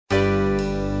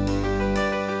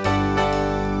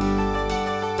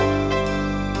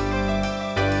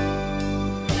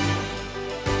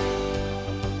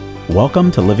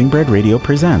Welcome to Living Bread Radio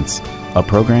Presents, a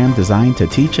program designed to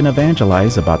teach and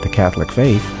evangelize about the Catholic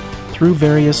faith through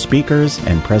various speakers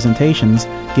and presentations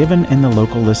given in the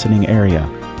local listening area.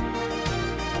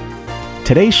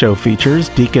 Today's show features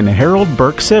Deacon Harold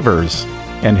Burke Sivers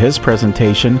and his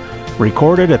presentation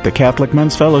recorded at the Catholic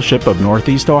Men's Fellowship of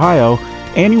Northeast Ohio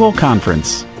Annual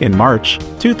Conference in March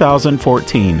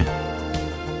 2014.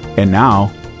 And now,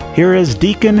 here is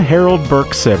Deacon Harold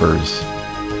Burke Sivers.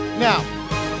 Now,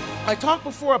 I talked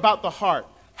before about the heart.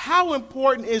 How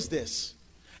important is this?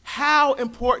 How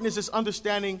important is this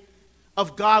understanding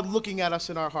of God looking at us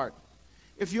in our heart?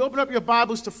 If you open up your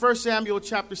Bibles to 1 Samuel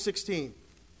chapter 16,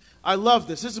 I love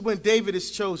this. This is when David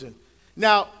is chosen.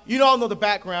 Now, you all know the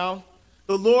background.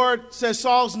 The Lord says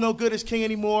Saul's no good as king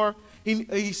anymore.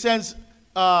 He sends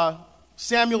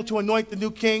Samuel to anoint the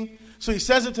new king. So he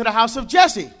sends him to the house of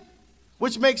Jesse,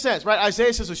 which makes sense, right?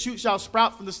 Isaiah says a shoot shall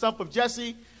sprout from the stump of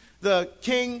Jesse. The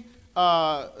king,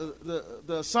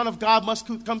 the son of God must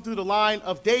come through the line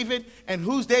of David. And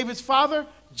who's David's father?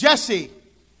 Jesse.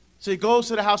 So he goes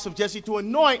to the house of Jesse to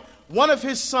anoint one of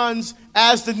his sons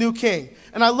as the new king.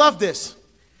 And I love this.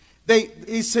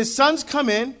 His sons come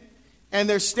in, and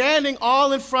they're standing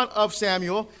all in front of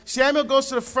Samuel. Samuel goes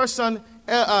to the first son,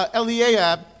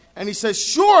 Eliab, and he says,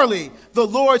 surely the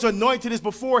Lord's anointed is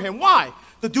before him. Why?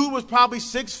 The dude was probably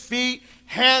 6 feet,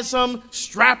 handsome,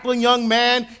 strapping young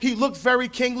man. He looked very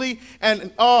kingly,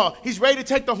 and he's ready to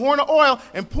take the horn of oil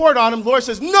and pour it on him. The Lord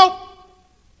says, nope,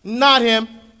 not him.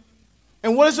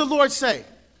 And what does the Lord say?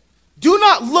 Do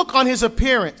not look on his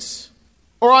appearance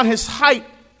or on his height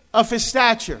of his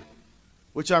stature,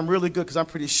 which I'm really good because I'm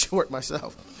pretty short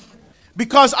myself,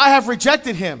 because I have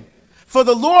rejected him. For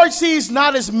the Lord sees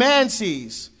not as man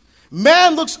sees.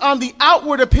 Man looks on the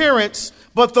outward appearance,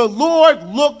 but the Lord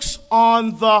looks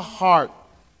on the heart.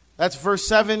 That's verse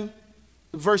 7.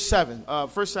 1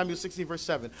 Samuel 16, verse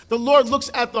 7. The Lord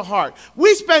looks at the heart.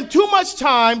 We spend too much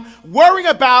time worrying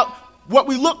about what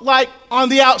we look like on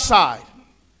the outside.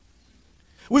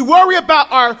 We worry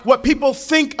about what people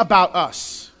think about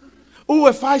us. Ooh,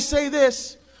 if I say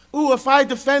this. Ooh, if I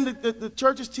defend the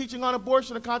church's teaching on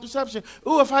abortion and contraception.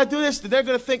 Ooh, if I do this, then they're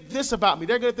going to think this about me.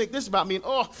 They're going to think this about me.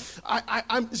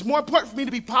 And it's more important for me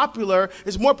to be popular.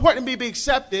 It's more important for me to be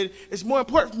accepted. It's more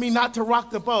important for me not to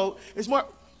rock the boat.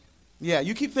 Yeah,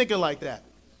 you keep thinking like that.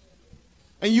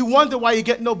 And you wonder why you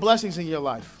get no blessings in your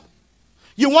life.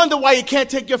 You wonder why you can't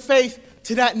take your faith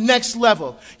to that next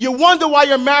level. You wonder why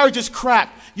your marriage is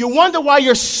cracked. You wonder why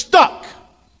you're stuck.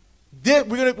 What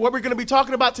we're going to be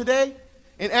talking about today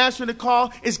in answering the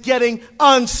call is getting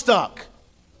unstuck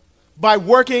by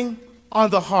working on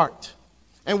the heart.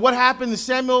 And what happened to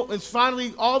Samuel and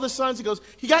finally all the sons, he goes,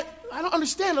 I don't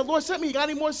understand. The Lord sent me. You got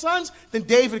any more sons? Then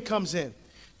David comes in.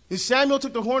 And Samuel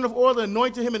took the horn of oil and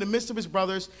anointed him in the midst of his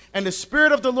brothers. And the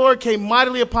Spirit of the Lord came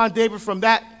mightily upon David from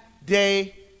that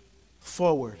day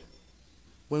forward.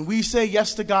 When we say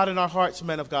yes to God in our hearts,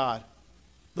 men of God,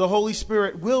 the Holy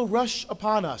Spirit will rush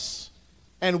upon us,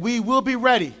 and we will be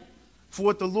ready for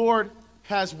what the Lord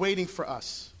has waiting for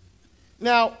us.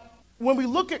 Now, when we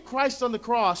look at Christ on the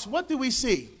cross, what do we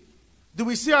see? Do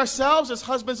we see ourselves as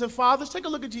husbands and fathers? Take a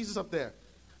look at Jesus up there.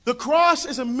 The cross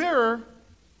is a mirror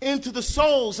into the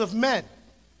souls of men.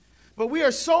 But we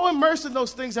are so immersed in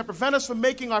those things that prevent us from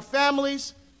making our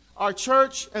families, our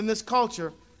church, and this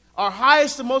culture our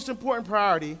highest and most important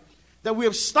priority, that we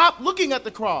have stopped looking at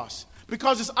the cross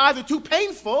because it's either too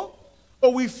painful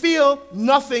or we feel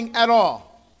nothing at all.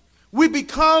 We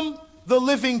become the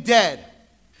living dead.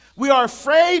 We are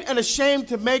afraid and ashamed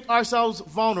to make ourselves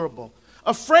vulnerable,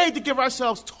 afraid to give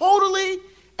ourselves totally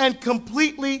and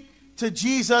completely to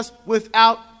Jesus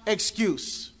without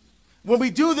excuse. When we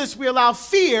do this, we allow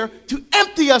fear to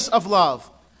empty us of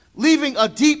love, leaving a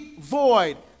deep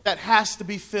void that has to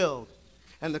be filled.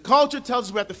 And the culture tells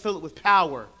us we have to fill it with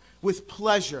power, with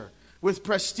pleasure, with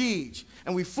prestige.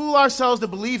 And we fool ourselves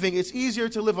into believing it's easier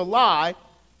to live a lie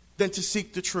than to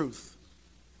seek the truth.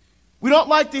 We don't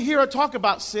like to hear or talk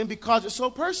about sin because it's so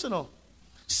personal.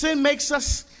 Sin makes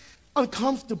us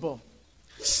uncomfortable.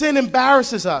 Sin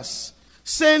embarrasses us.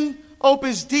 Sin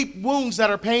opens deep wounds that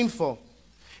are painful.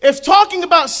 If talking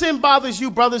about sin bothers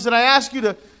you, brothers, then I ask you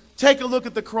to take a look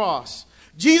at the cross.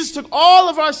 Jesus took all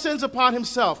of our sins upon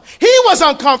himself. He was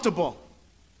uncomfortable.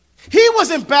 He was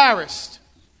embarrassed.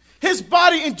 His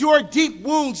body endured deep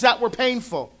wounds that were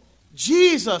painful.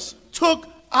 Jesus took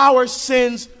our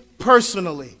sins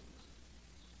personally.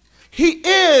 He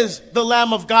is the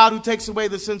Lamb of God who takes away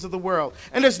the sins of the world.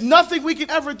 And there's nothing we can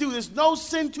ever do. There's no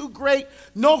sin too great,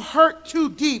 no hurt too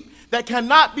deep that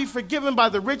cannot be forgiven by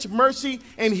the rich mercy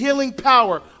and healing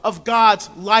power of God's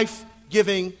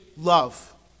life-giving love.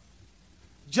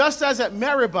 just as at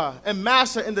Meribah and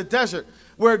Massah in the desert,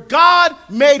 where God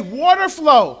made water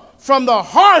flow from the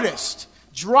hardest,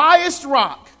 driest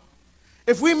rock.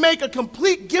 If we make a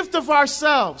complete gift of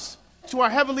ourselves to our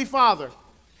Heavenly Father,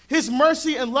 His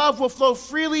mercy and love will flow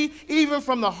freely even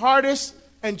from the hardest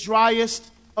and driest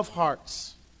of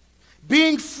hearts.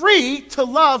 Being free to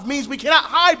love means we cannot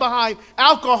hide behind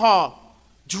alcohol,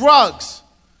 drugs,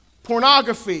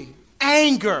 pornography,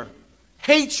 anger,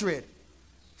 hatred,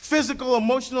 physical,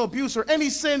 emotional abuse, or any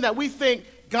sin that we think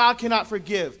God cannot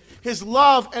forgive. His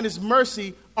love and His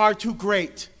mercy are too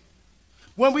great.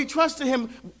 When we trust in Him,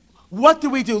 what do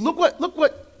we do? Look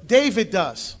what David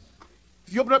does.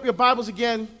 If you open up your Bibles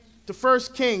again to 1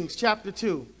 Kings chapter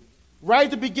 2, right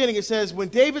at the beginning it says, when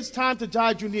David's time to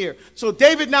die drew near. So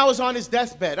David now is on his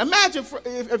deathbed. Imagine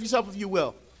of yourself, if you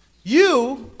will.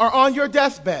 You are on your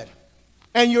deathbed,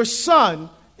 and your son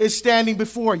is standing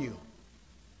before you.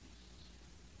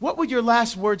 What would your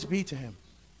last words be to him?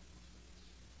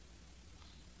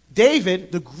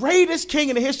 David, the greatest king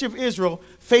in the history of Israel,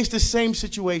 faced the same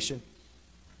situation.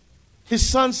 His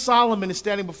son Solomon is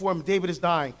standing before him. David is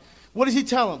dying. What does he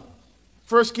tell him?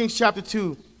 1 Kings chapter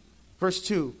 2, verse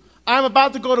 2. I am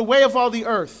about to go the way of all the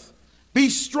earth. Be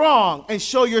strong and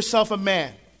show yourself a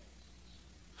man.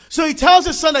 So he tells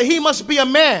his son that he must be a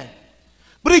man.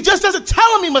 But he just doesn't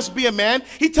tell him he must be a man.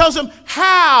 He tells him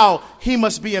how he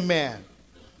must be a man.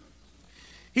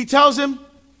 He tells him,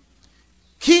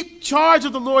 keep charge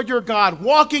of the Lord your God,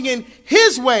 walking in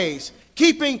His ways,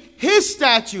 keeping His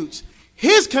statutes,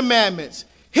 His commandments,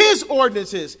 His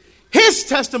ordinances, His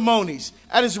testimonies,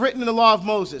 as is written in the law of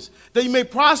Moses, that you may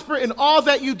prosper in all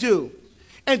that you do.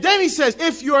 And then he says,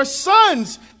 if your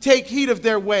sons take heed of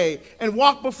their way and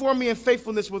walk before me in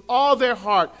faithfulness with all their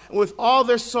heart and with all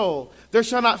their soul, there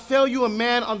shall not fail you a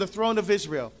man on the throne of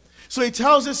Israel. So he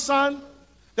tells his son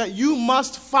that you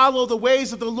must follow the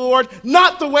ways of the Lord,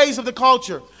 not the ways of the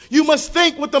culture. You must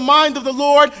think with the mind of the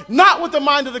Lord, not with the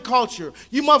mind of the culture.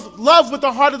 You must love with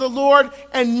the heart of the Lord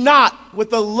and not with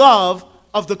the love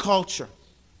of the culture.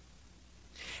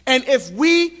 And if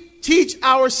we teach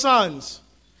our sons,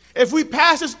 if we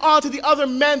pass this on to the other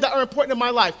men that are important in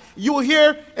my life, you will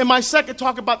hear in my second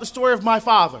talk about the story of my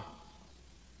father,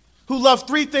 who loved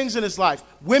three things in his life: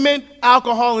 women,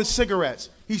 alcohol, and cigarettes.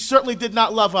 He certainly did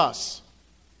not love us.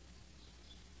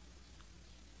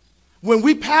 When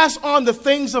we pass on the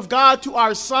things of God to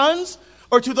our sons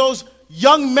or to those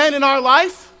young men in our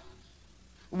life,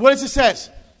 what does it say?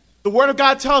 The Word of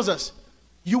God tells us,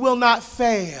 you will not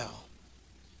fail.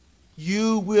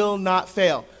 You will not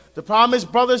fail. The problem is,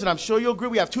 brothers, and I'm sure you'll agree,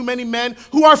 we have too many men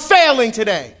who are failing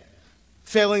today.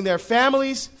 Failing their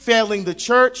families, failing the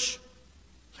church,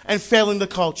 and failing the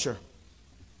culture.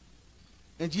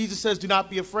 And Jesus says, do not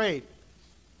be afraid.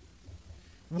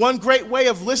 One great way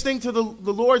of listening to the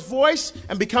Lord's voice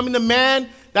and becoming the man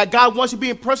that God wants you to be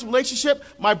in personal relationship,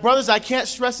 my brothers, I can't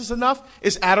stress this enough,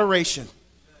 is adoration.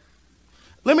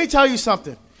 Let me tell you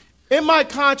something. In my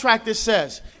contract, it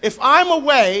says, if I'm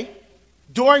away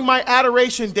during my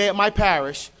adoration day at my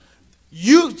parish,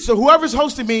 so whoever's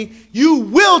hosting me, you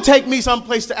will take me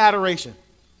someplace to adoration.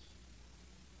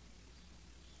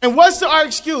 And what's our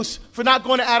excuse for not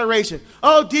going to adoration?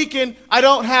 Oh, deacon, I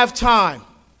don't have time.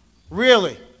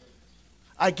 Really?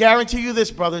 I guarantee you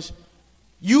this, brothers.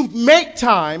 You make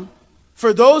time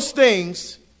for those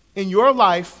things in your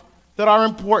life that are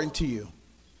important to you.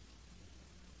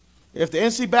 If the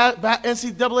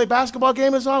NCAA basketball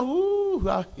game is on,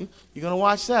 you're going to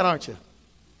watch that, aren't you?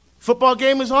 Football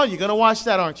game is on, you're going to watch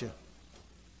that, aren't you?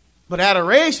 But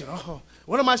adoration,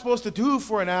 what am I supposed to do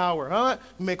for an hour? Huh?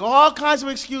 You make all kinds of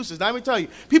excuses. Now, let me tell you,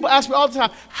 people ask me all the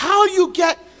time, how do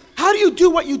you do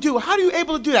what you do? How are you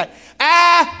able to do that?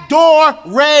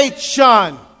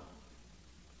 Adoration.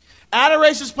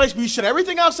 Adoration is a place where you shut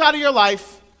everything else out of your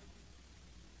life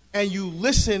and you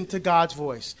listen to God's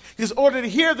voice. Because in order to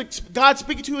hear God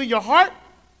speaking to you in your heart,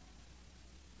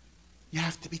 you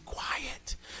have to be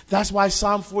quiet. That's why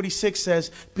Psalm 46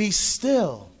 says, be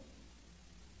still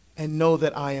and know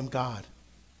that I am God.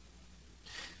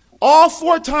 All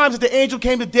 4 times that the angel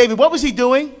came to David, what was he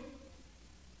doing?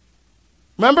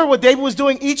 Remember what David was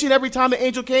doing each and every time the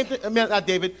angel came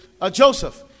to,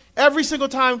 Joseph. Every single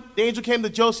time the angel came to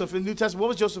Joseph in the New Testament, what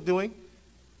was Joseph doing?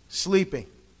 Sleeping.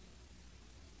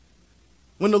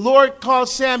 When the Lord called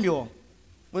Samuel,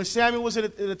 when Samuel was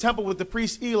in the temple with the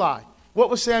priest Eli, what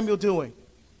was Samuel doing?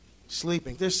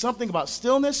 Sleeping. There's something about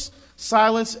stillness,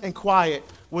 silence, and quiet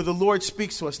where the Lord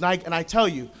speaks to us. And I tell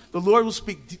you, the Lord will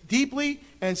speak deeply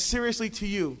and seriously to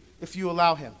you if you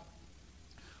allow him.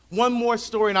 One more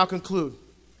story and I'll conclude.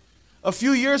 A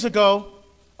few years ago,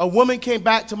 a woman came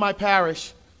back to my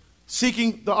parish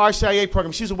seeking the RCIA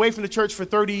program. She was away from the church for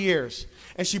 30 years,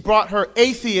 and she brought her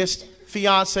atheist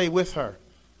fiance with her.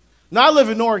 Now, I live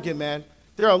in Oregon, man.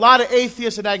 There are a lot of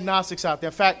atheists and agnostics out there.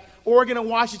 In fact, Oregon and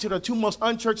Washington are two most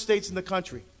unchurched states in the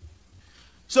country.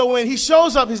 So when he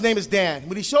shows up, his name is Dan.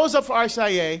 When he shows up for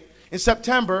RCIA in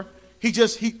September, he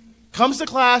comes to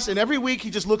class, and every week he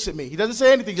just looks at me. He doesn't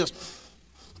say anything, just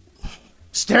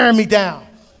staring me down.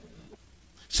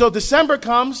 So December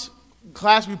comes,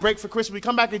 class, we break for Christmas, we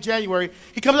come back in January.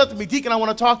 He comes up to me, Deacon, I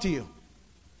want to talk to you.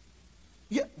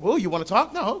 Yeah, well, you want to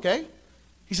talk? No, okay.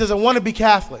 He says, I want to be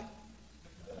Catholic.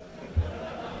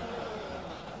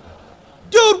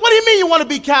 Dude, what do you mean you want to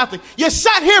be Catholic? You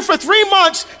sat here for 3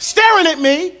 months staring at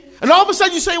me, and all of a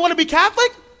sudden you say you want to be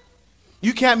Catholic?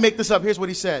 You can't make this up. Here's what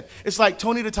he said. It's like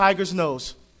Tony the Tiger's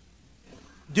nose.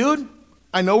 Dude,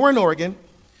 I know we're in Oregon.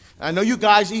 I know you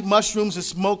guys eat mushrooms and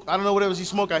smoke. I don't know what else you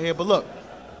smoke out here, but look.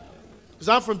 Because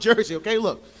I'm from Jersey, okay?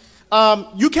 Look.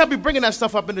 You can't be bringing that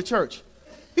stuff up in the church.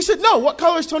 He said, no, what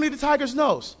color is Tony the Tiger's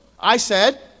nose? I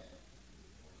said,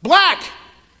 black.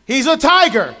 He's a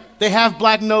tiger. They have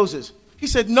black noses. He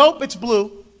said, nope, it's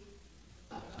blue.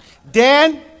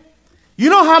 Dan, you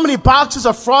know how many boxes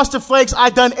of Frosted Flakes I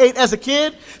done ate as a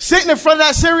kid? Sitting in front of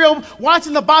that cereal,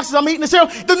 watching the boxes I'm eating the cereal.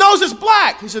 The nose is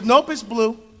black. He said, nope, it's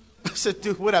blue. I said,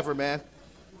 dude, whatever, man.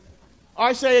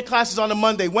 RCIA class is on a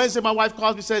Monday. Wednesday, my wife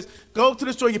calls me and says, go to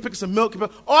the store, you pick some milk. Oh,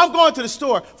 I'm going to the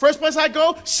store. First place I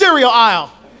go, cereal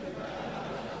aisle.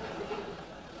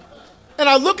 And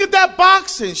I look at that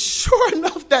box, and sure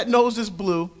enough, that nose is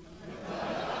blue.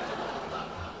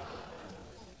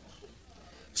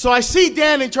 So I see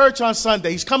Dan in church on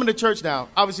Sunday. He's coming to church now.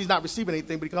 Obviously, he's not receiving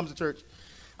anything, but he comes to church.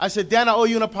 I said, Dan, I owe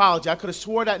you an apology. I could have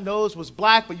swore that nose was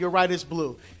black, but you're right, it's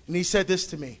blue. And he said this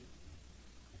to me.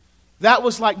 That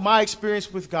was like my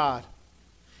experience with God.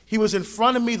 He was in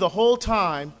front of me the whole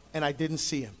time, and I didn't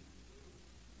see him.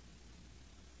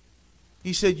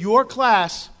 He said, your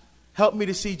class helped me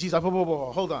to see Jesus.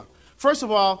 Whoa, hold on. First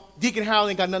of all, Deacon Harold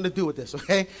ain't got nothing to do with this,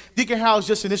 okay? Deacon Harold is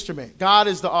just an instrument. God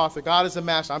is the author. God is the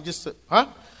master. I'm just,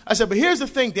 I said, but here's the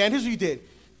thing, Dan. Here's what you did.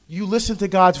 You listened to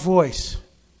God's voice.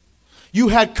 You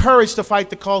had courage to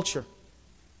fight the culture.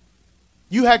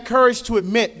 You had courage to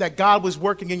admit that God was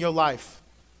working in your life.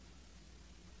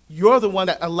 You're the one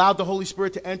that allowed the Holy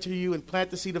Spirit to enter you and plant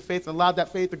the seed of faith and allowed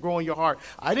that faith to grow in your heart.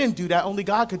 I didn't do that. Only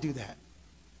God could do that.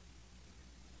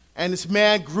 And this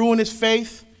man grew in his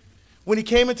faith. When he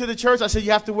came into the church, I said,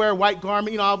 you have to wear a white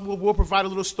garment. You know, we'll provide a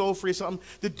little stove for you or something.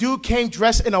 The dude came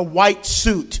dressed in a white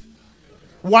suit.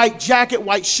 White jacket,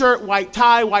 white shirt, white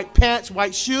tie, white pants,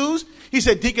 white shoes. He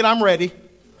said, Deacon, I'm ready.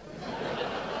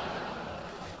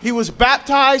 He was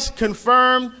baptized,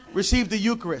 confirmed, received the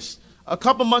Eucharist. A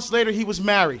couple months later, he was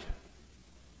married.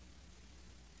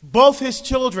 Both his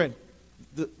children,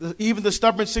 even the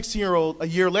stubborn 16-year-old, a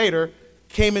year later,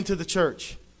 came into the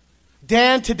church.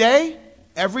 Dan, today,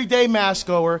 everyday mass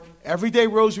goer, everyday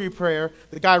rosary prayer.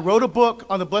 The guy wrote a book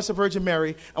on the Blessed Virgin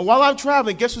Mary. And while I'm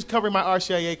traveling, guess who's covering my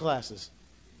RCIA classes?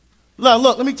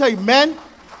 Look, let me tell you, men,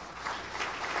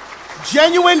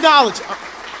 genuine knowledge.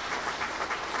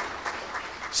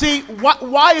 See,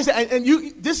 why is that?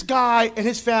 And this guy and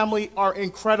his family are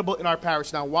incredible in our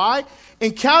parish. Now, why?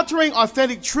 Encountering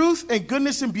authentic truth and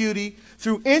goodness and beauty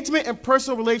through intimate and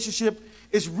personal relationship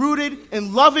is rooted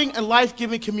in loving and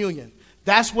life-giving communion.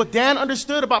 That's what Dan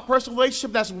understood about personal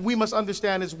relationship. That's what we must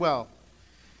understand as well.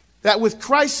 That with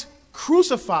Christ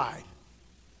crucified,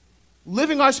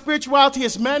 living our spirituality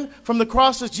as men from the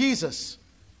cross of Jesus,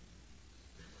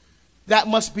 that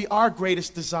must be our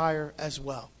greatest desire as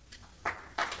well.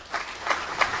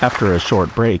 After a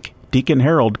short break, Deacon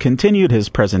Harold continued his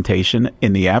presentation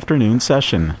in the afternoon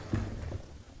session.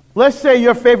 Let's say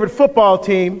your favorite football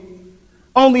team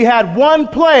only had one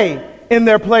play in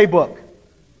their playbook.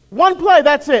 One play,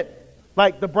 that's it.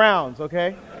 Like the Browns,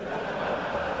 okay?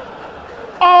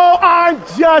 Oh, I'm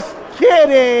just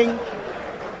kidding.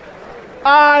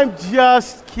 I'm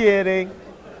just kidding.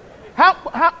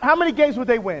 How many games would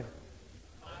they win?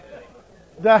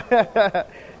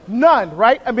 None,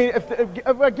 right? I mean, if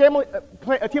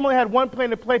a team only had one play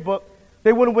in the playbook,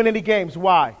 they wouldn't win any games.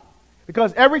 Why?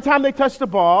 Because every time they touch the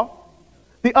ball,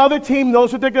 the other team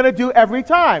knows what they're going to do every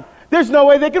time. There's no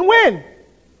way they can win.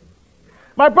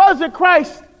 My brothers in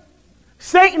Christ,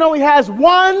 Satan only has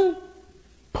one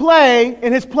play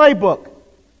in his playbook.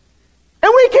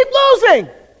 And we keep losing.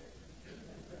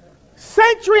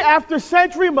 Century after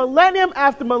century, millennium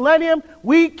after millennium,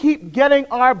 we keep getting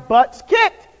our butts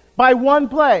kicked by one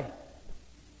play.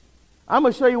 I'm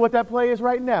going to show you what that play is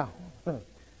right now.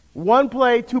 One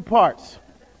play, two parts.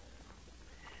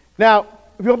 Now,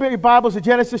 if you open your Bibles to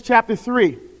Genesis chapter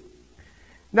 3,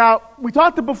 Now, we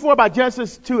talked before about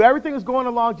Genesis 2. Everything is going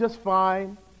along just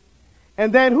fine.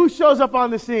 And then who shows up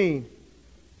on the scene?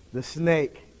 The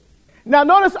snake. Now,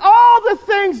 notice all the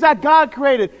things that God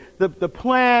created. The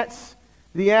plants,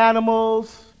 the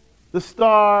animals, the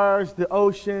stars, the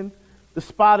ocean, the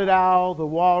spotted owl, the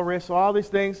walrus, all these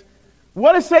things.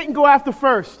 What does Satan go after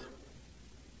first?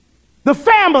 The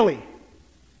family.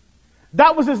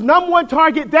 That was his number one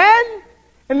target then,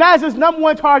 and that's his number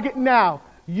one target now.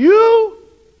 You,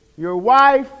 your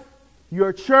wife,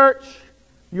 your church,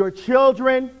 your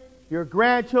children, your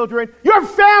grandchildren, your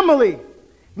family.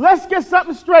 Let's get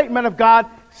something straight, men of God.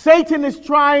 Satan is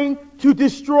trying to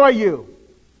destroy you.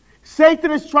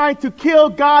 Satan is trying to kill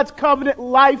God's covenant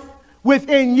life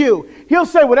within you. He'll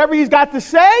say whatever he's got to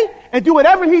say and do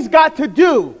whatever he's got to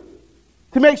do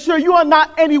to make sure you are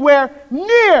not anywhere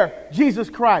near Jesus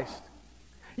Christ.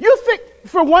 You think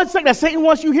for one second that Satan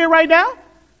wants you here right now?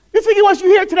 You think he wants you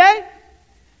here today?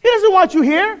 He doesn't want you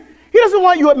here. He doesn't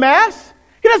want you at Mass.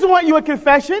 He doesn't want you at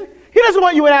confession. He doesn't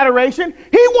want you in adoration.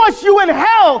 He wants you in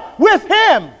hell with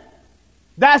him.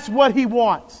 That's what he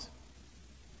wants.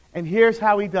 And here's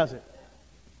how he does it.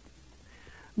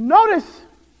 Notice,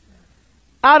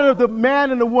 out of the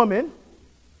man and the woman,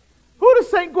 who does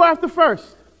Satan go after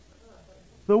first?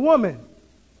 The woman.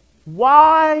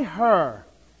 Why her?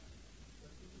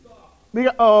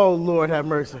 Oh, Lord have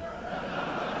mercy.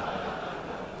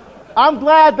 I'm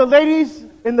glad the ladies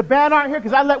in the band aren't here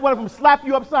because I let one of them slap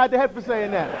you upside the head for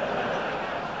saying that.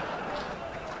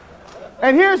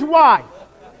 And here's why.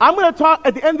 I'm going to talk,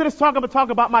 at the end of this talk, I'm going to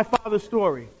talk about my father's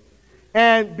story.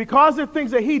 And because of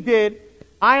things that he did,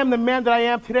 I am the man that I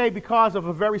am today because of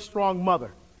a very strong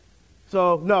mother.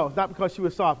 So, no, it's not because she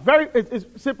was soft. It's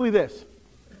simply this.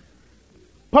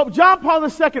 Pope John Paul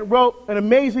II wrote an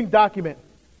amazing document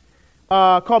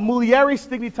called Mulieris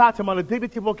Dignitatem on the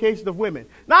dignity and vocation of women.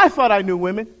 Now, I thought I knew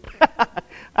women.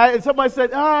 And somebody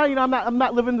said, I'm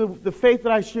not living the faith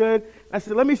that I should. I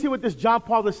said, let me see what this John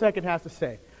Paul II has to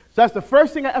say. So that's the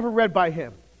first thing I ever read by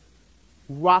him.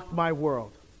 Rocked my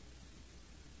world.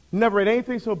 Never read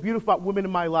anything so beautiful about women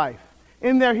in my life.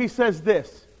 In there he says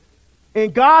this.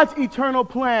 In God's eternal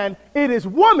plan, it is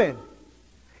woman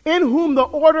in whom the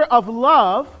order of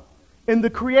love in the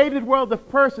created world of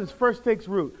persons first takes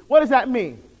root. What does that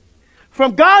mean?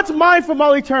 From God's mind from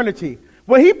all eternity,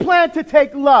 when he planned to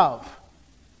take love.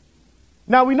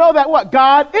 Now we know that what?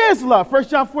 God is love. 1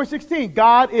 John 4:16.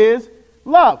 God is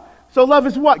love. So love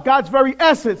is what? God's very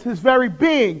essence, his very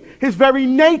being, his very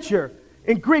nature.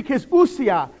 In Greek, his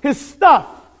ousia, his stuff.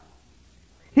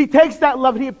 He takes that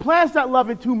love and he plants that love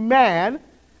into man,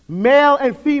 male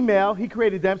and female. He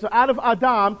created them. So out of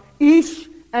Adam, Ish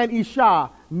and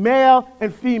Isha, male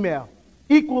and female,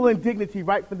 equal in dignity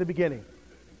right from the beginning.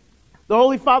 The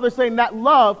Holy Father is saying that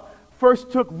love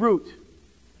first took root,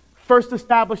 first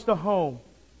established a home,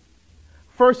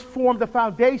 first formed a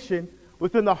foundation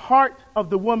within the heart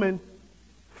of the woman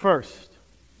first.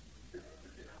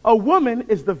 A woman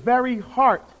is the very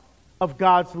heart of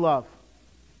God's love.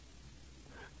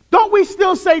 Don't we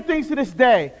still say things to this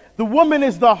day? The woman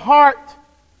is the heart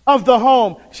of the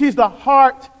home. She's the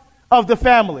heart of the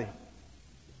family.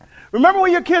 Remember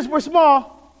when your kids were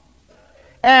small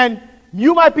and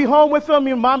you might be home with them,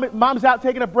 your mom's out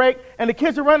taking a break, and the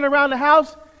kids are running around the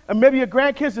house, and maybe your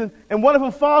grandkids, and one of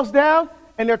them falls down,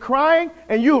 and they're crying,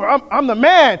 and I'm the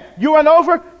man. You run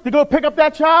over to go pick up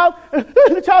that child, and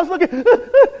the child's looking, who's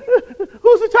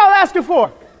the child asking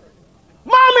for?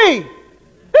 Mommy!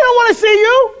 They don't want to see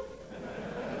you.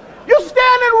 You're standing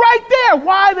right there.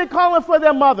 Why are they calling for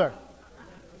their mother?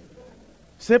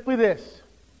 Simply this.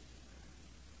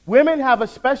 Women have a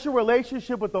special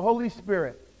relationship with the Holy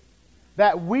Spirit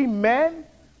that we men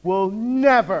will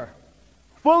never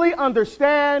fully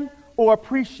understand or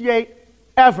appreciate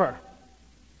ever.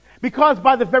 Because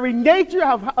by the very nature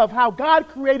of how God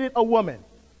created a woman,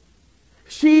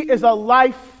 she is a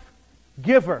life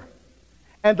giver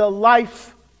and a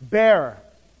life bearer.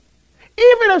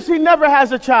 Even if she never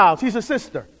has a child, she's a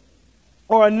sister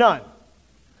or a nun.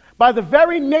 By the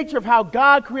very nature of how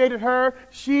God created her,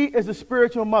 she is a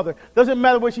spiritual mother. Doesn't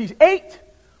matter whether she's 8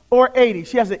 or 80.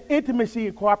 She has an intimacy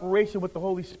and cooperation with the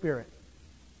Holy Spirit.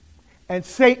 And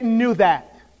Satan knew that.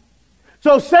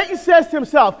 So Satan says to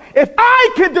himself, if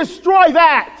I can destroy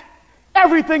that,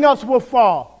 everything else will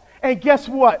fall. And guess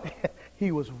what?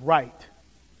 He was right.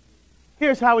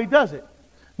 Here's how he does it.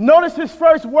 Notice his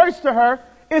first words to her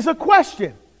is a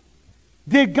question.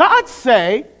 Did God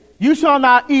say, you shall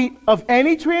not eat of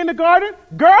any tree in the garden?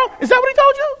 Girl, is that what he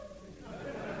told you?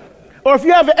 Or if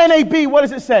you have an NAB, what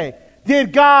does it say?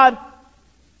 Did God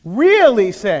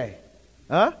really say?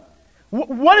 Huh?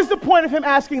 What is the point of him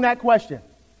asking that question?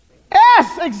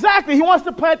 Yes, exactly. He wants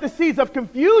to plant the seeds of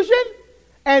confusion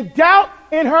and doubt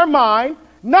in her mind,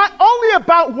 not only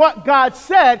about what God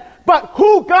said, but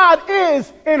who God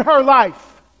is in her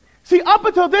life. See, up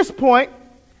until this point,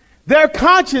 their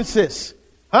consciences,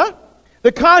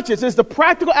 the conscience is the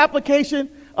practical application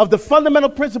of the fundamental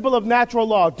principle of natural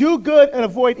law. Do good and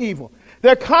avoid evil.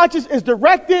 Their conscience is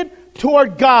directed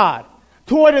toward God,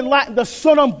 toward, in Latin, the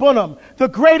summum bonum, the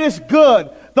greatest good,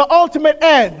 the ultimate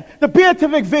end, the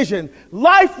beatific vision.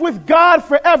 Life with God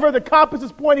forever, the compass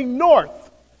is pointing north.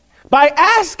 By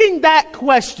asking that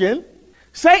question,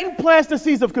 Satan plants the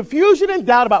seeds of confusion and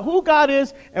doubt about who God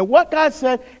is and what God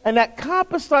said, and that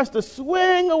compass starts to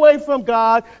swing away from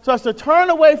God, starts to turn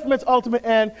away from its ultimate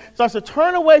end, starts to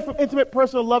turn away from intimate,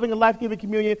 personal, loving, and life-giving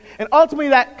communion, and ultimately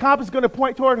that compass is going to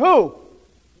point toward who?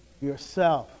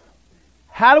 Yourself.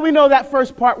 How do we know that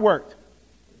first part worked?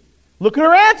 Look at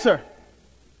her answer.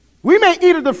 We may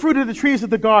eat of the fruit of the trees of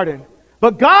the garden,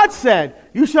 but God said,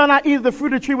 you shall not eat of the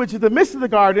fruit of the tree which is in the midst of the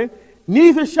garden,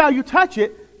 neither shall you touch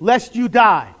it, lest you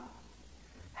die.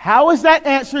 How is that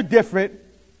answer different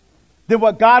than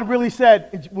what God really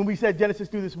said when we said Genesis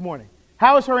 2 this morning?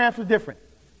 How is her answer different?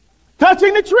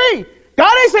 Touching the tree.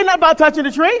 God ain't saying nothing about touching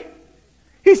the tree.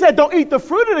 He said, don't eat the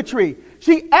fruit of the tree.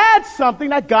 She adds something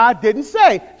that God didn't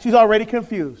say. She's already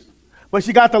confused. But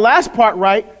she got the last part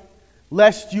right,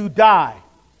 lest you die.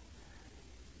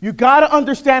 You got to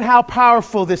understand how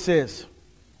powerful this is.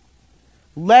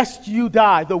 Lest you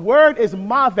die. The word is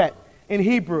mavet in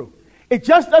Hebrew. It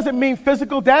just doesn't mean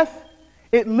physical death.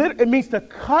 It means to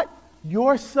cut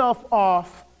yourself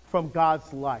off from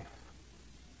God's life.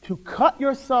 To cut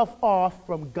yourself off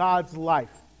from God's life.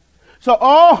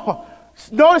 So,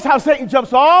 notice how Satan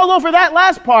jumps all over that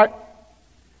last part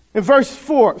in verse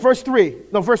 4.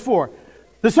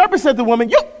 The serpent said to the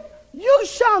woman, you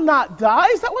shall not die.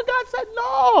 Is that what God said?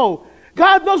 No.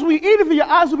 God knows when you eat of it, your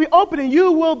eyes will be open and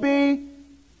you will be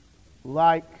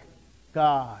like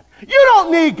God. You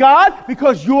don't need God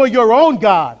because you're your own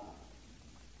God.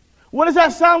 What does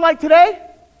that sound like today?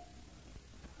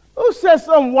 Who says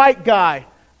some white guy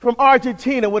from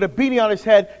Argentina with a beanie on his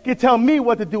head can tell me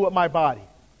what to do with my body?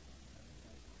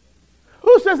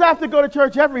 Who says I have to go to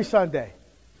church every Sunday?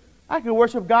 I can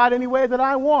worship God any way that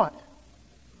I want.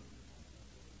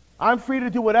 I'm free to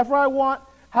do whatever I want,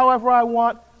 however I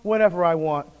want, whenever I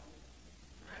want.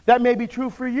 That may be true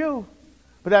for you,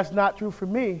 but that's not true for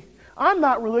me. I'm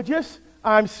not religious,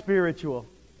 I'm spiritual.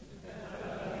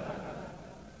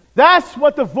 That's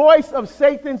what the voice of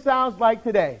Satan sounds like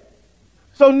today.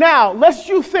 So now, lest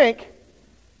you think,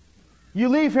 you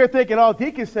leave here thinking, oh,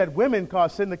 Deacon said women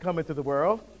cause sin to come into the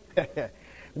world.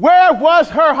 Where was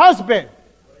her husband?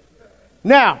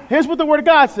 Now, here's what the Word of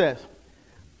God says.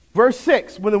 Verse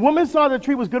 6, when the woman saw the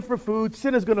tree was good for food,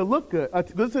 sin is going to look good.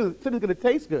 Sin is going to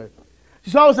taste good. She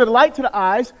saw it was a light to the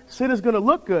eyes, sin is going to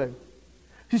look good.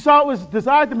 She saw it was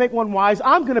desired to make one wise,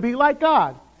 I'm going to be like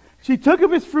God. She took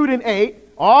of his fruit and ate,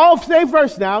 all same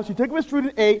verse now, she took of his fruit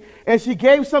and ate, and she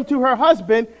gave some to her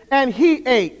husband, and he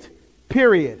ate,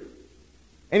 period.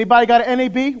 Anybody got an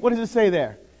NAB? What does it say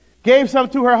there? Gave some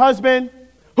to her husband,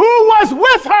 who was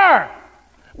with her.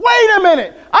 Wait a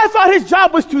minute, I thought his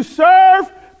job was to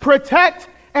serve, protect,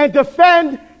 and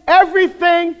defend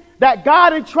everything that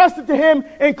God entrusted to him,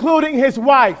 including his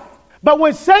wife. But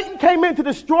when Satan came in to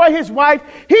destroy his wife,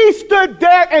 he stood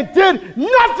there and did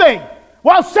nothing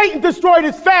while Satan destroyed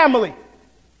his family.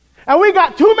 And we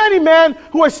got too many men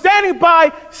who are standing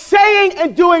by saying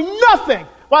and doing nothing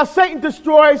while Satan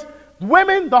destroys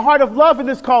women, the heart of love in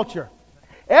this culture.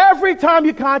 Every time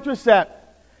you contracept,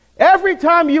 every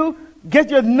time you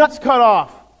get your nuts cut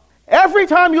off, every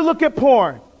time you look at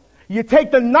porn, you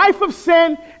take the knife of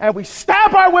sin and we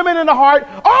stab our women in the heart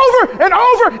over and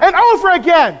over and over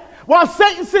again while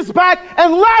Satan sits back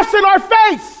and laughs in our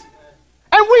face.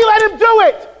 And we let him do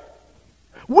it.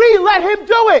 We let him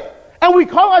do it. And we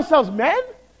call ourselves men?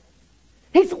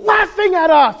 He's laughing at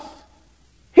us.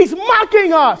 He's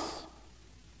mocking us.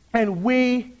 And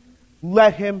we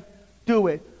let him do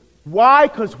it. Why?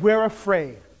 Because we're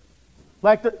afraid.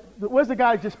 Like, where's the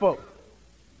guy who just spoke?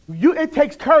 It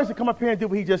takes courage to come up here and do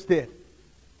what he just did.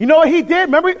 You know what he did?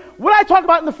 Remember what I talked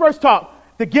about in the first talk?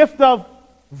 The gift of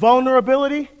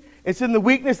vulnerability. It's in the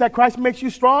weakness that Christ makes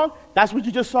you strong. That's what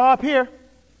you just saw up here.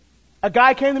 A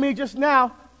guy came to me just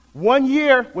now, 1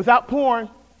 year without porn.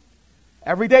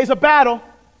 Every day's a battle.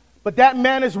 But that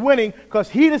man is winning because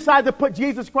he decided to put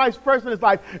Jesus Christ first in his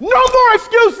life. No more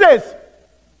excuses.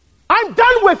 I'm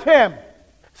done with him.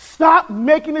 Stop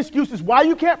making excuses. Why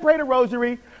you can't pray the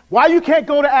rosary. Why you can't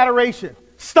go to adoration.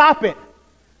 Stop it.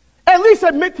 At least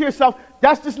admit to yourself,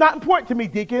 that's just not important to me,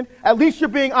 Deacon. At least you're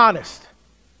being honest.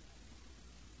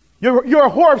 You're a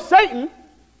whore of Satan,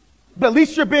 but at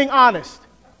least you're being honest.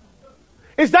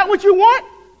 Is that what you want?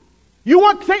 You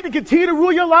want Satan to continue to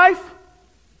rule your life?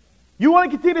 You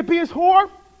want to continue to be his whore?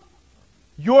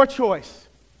 Your choice.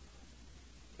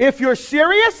 If you're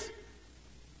serious,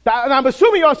 and I'm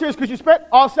assuming you're serious because you spent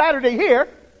all Saturday here,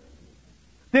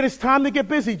 then it's time to get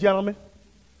busy, gentlemen.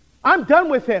 I'm done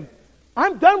with him.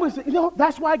 I'm done with it. You know,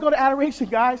 that's why I go to adoration,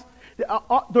 guys.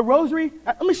 The rosary.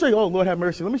 Let me show you. Oh, Lord have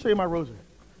mercy. Let me show you my rosary.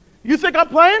 You think I'm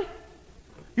playing?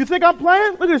 You think I'm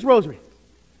playing? Look at this rosary.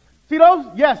 See those?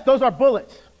 Yes, those are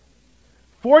bullets.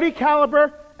 40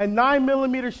 caliber and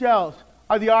 9mm shells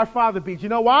are the Our Father beads. You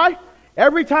know why?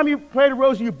 Every time you pray the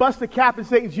rosary, you bust the cap in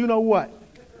Satan's you know what.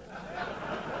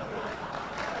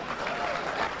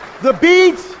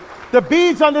 The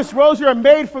beads on this rosary are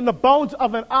made from the bones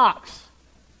of an ox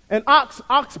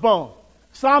bone.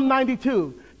 Psalm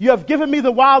 92. You have given me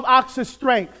the wild ox's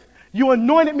strength. You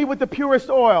anointed me with the purest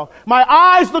oil. My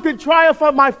eyes looked in triumph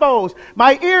of my foes.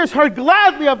 My ears heard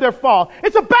gladly of their fall.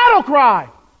 It's a battle cry.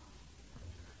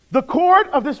 The cord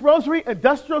of this rosary,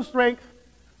 industrial strength,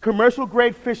 commercial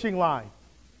grade fishing line.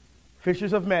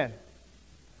 Fishers of men.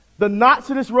 The knots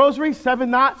of this rosary, 7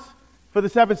 knots for the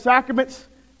 7 sacraments,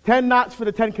 10 knots for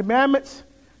the 10 commandments,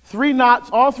 3 knots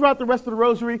all throughout the rest of the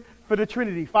rosary for the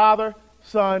Trinity, Father,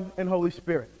 Son, and Holy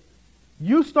Spirit.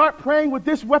 You start praying with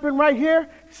this weapon right here,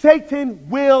 Satan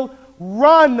will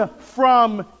run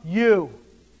from you.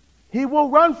 He will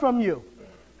run from you.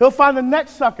 He'll find the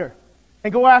next sucker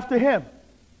and go after him.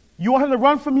 You want him to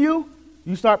run from you?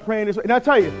 You start praying this way. And I'll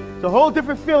tell you, it's a whole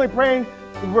different feeling praying,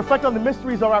 reflect on the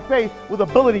mysteries of our faith with a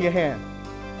bullet in your hand.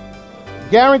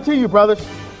 Guarantee you, brothers.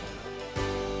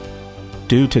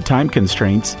 Due to time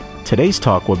constraints, today's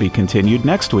talk will be continued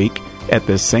next week at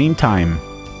this same time.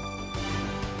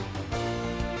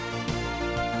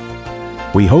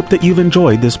 We hope that you've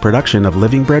enjoyed this production of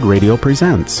Living Bread Radio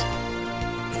Presents.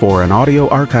 For an audio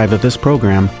archive of this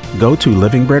program, go to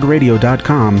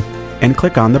livingbreadradio.com and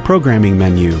click on the programming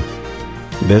menu.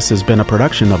 This has been a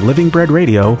production of Living Bread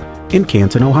Radio in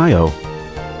Canton, Ohio.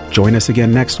 Join us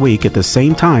again next week at the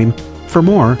same time for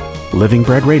more Living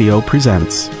Bread Radio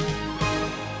Presents.